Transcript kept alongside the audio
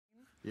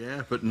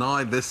Yeah, but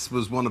now this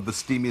was one of the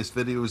steamiest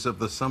videos of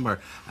the summer.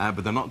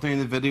 But they're not doing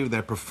the video,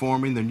 they're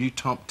performing their new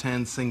top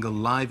 10 single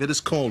live. It is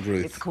called,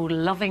 Ruth? It's called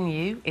Loving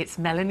You. It's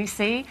Melanie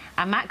C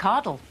and Matt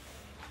Cardle.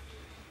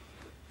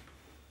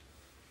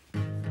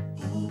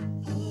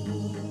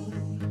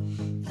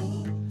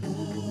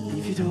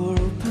 Leave your door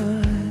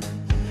open,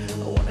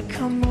 I wanna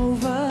come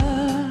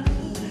over.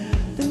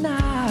 The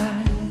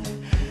night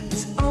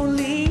is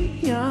only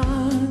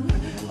young,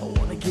 I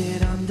wanna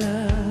get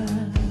under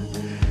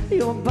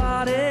your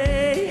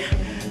body,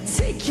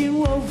 take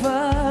you over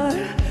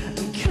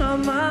and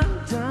come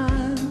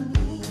undone.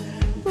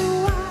 But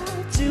why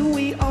do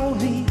we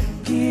only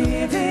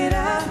give it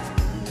up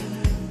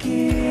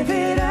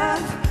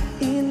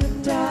in the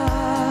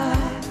dark?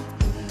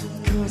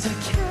 'Cause I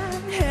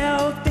can't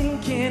help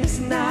thinking it's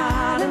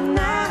not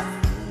enough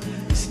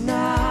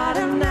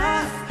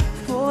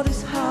for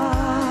this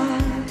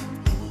heart.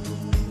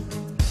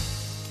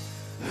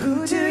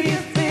 Who do you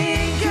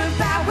think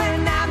about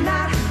when I'm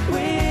not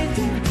with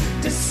you?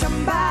 Does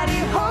somebody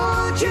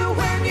hold you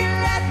when you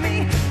let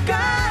me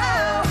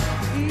go?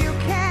 You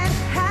can't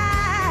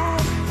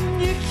hide,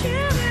 you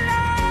can't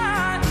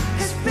lie,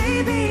 'cause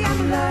baby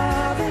I'm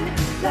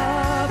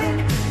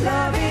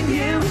loving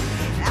you.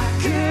 I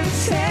could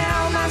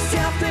tell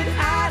myself that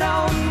I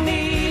don't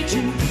need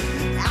you.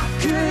 I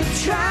could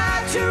try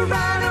to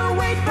run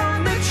away from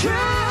the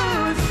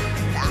truth.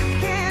 I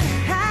can't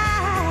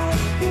hide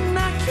and I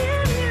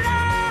can't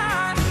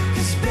lie,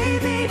 'cause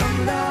baby I'm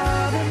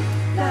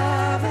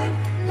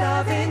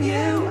loving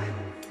you.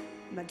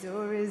 My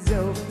door is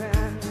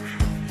open,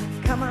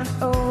 come on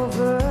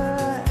over.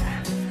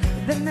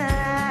 The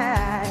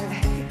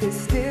night is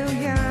still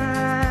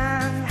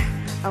young,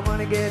 I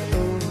wanna get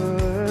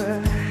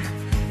over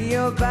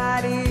your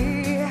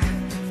body,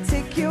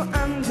 take you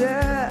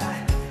under,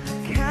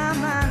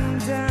 come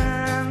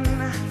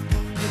undone.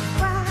 But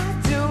why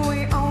do we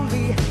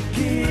only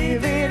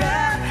give it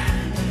up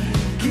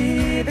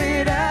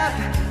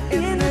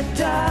in the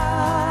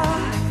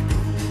dark?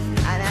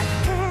 And I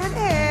can't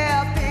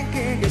help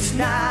thinking it's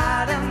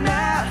not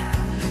enough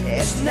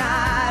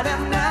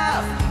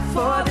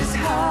for this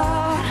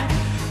heart.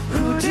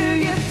 Who do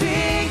you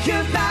think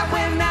about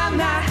when I'm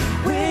not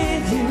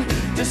with you?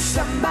 Does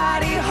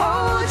somebody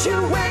hold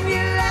you when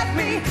you let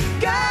me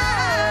go?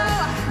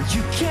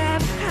 You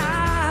can't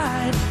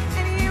hide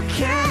and you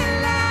can't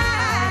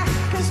lie,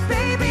 'cause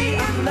baby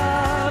I'm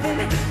loving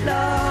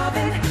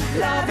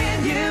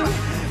you.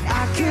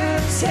 I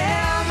could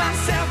tell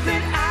myself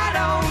that I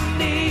don't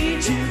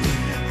need you.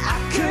 I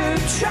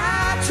could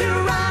try to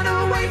run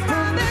away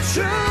from the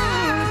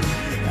truth.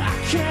 I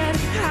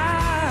can't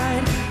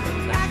hide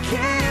and I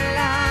can't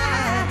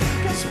lie,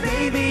 'cause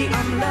baby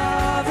I'm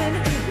loving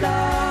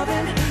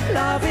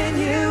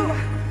you.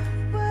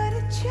 Would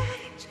it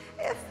change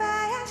if I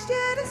asked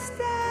you to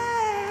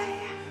stay?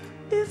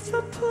 If I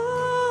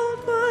pulled,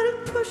 would it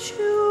push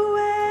you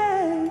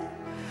away?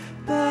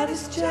 But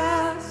it's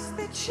just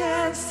the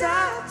chance I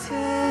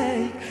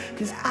take,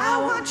 'cause I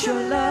want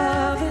your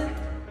loving.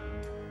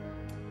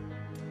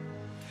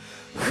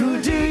 Who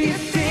do you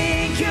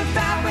think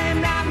about when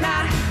I'm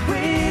not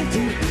with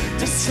you?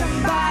 Does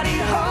somebody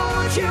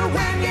hold you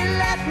when you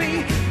let me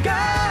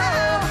go?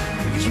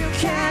 You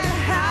can't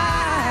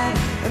hide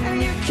and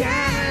you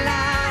can't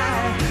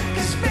lie,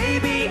 'cause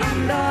baby I'm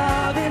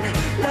loving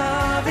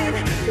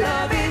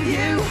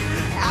you.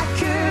 I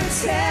could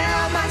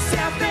tell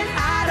myself that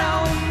I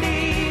don't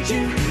need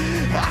you.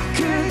 I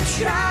could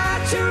try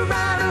to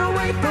run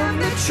away from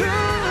the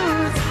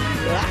truth.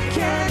 I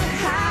can't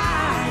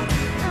hide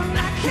and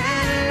I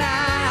can't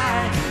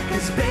lie,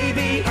 'cause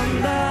baby I'm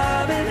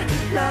loving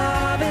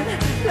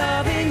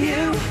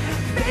you.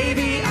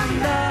 Baby I'm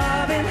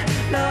loving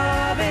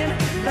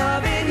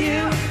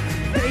you.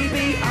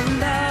 Baby I'm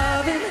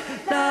loving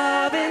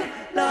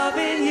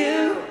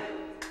you.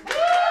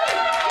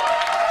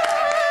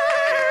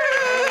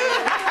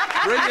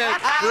 Brilliant.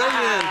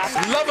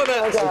 Loving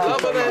it.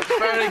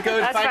 Very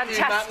good. That's Thank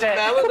fantastic. you,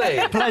 Matt and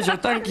Melanie. Pleasure,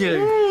 thank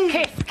you.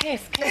 Kiss.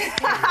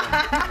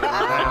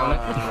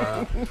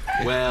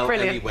 Well,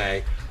 Brilliant.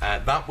 anyway,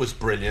 that was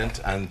brilliant,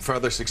 and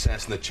further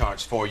success in the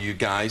charts for you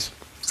guys.